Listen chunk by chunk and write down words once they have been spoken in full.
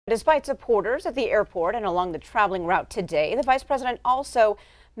Despite supporters at the airport and along the traveling route today, the vice president also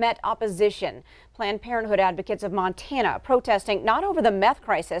met opposition. Planned Parenthood advocates of Montana protesting not over the meth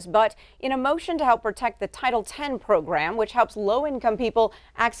crisis, but in a motion to help protect the Title X program, which helps low-income people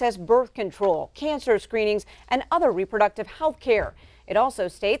access birth control, cancer screenings, and other reproductive health care. It also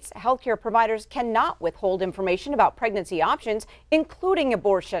states healthcare providers cannot withhold information about pregnancy options, including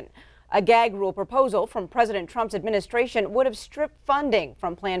abortion. A gag rule proposal from President Trump's administration would have stripped funding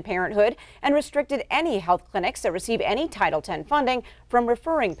from Planned Parenthood and restricted any health clinics that receive any Title X funding from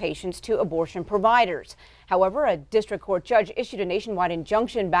referring patients to abortion providers. However, a district court judge issued a nationwide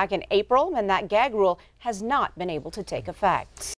injunction back in April, and that gag rule has not been able to take effect.